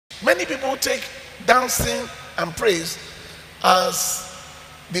Many people take dancing and praise as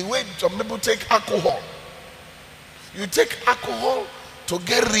the way some people take alcohol. You take alcohol to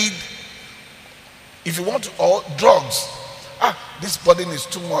get rid, if you want to, or drugs. This burden is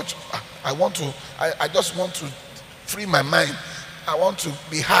too much. I just want to free my mind. I want to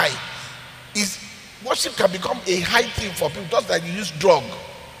be high. Worship can become a high thing for people, just like you use drug.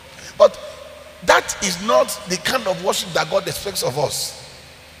 But that is not the kind of worship that God expects of us.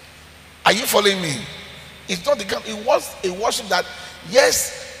 Are you following me? It's not the kind. It was a worship that,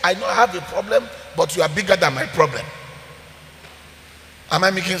 yes, I know I have a problem, but you are bigger than my problem. Am I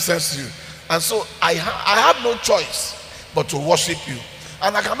making sense to you? And so I have no choice but to worship you.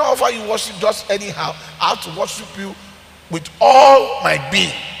 And I cannot offer you worship just anyhow. I have to worship you with all my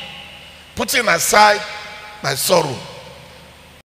being, putting aside my sorrow,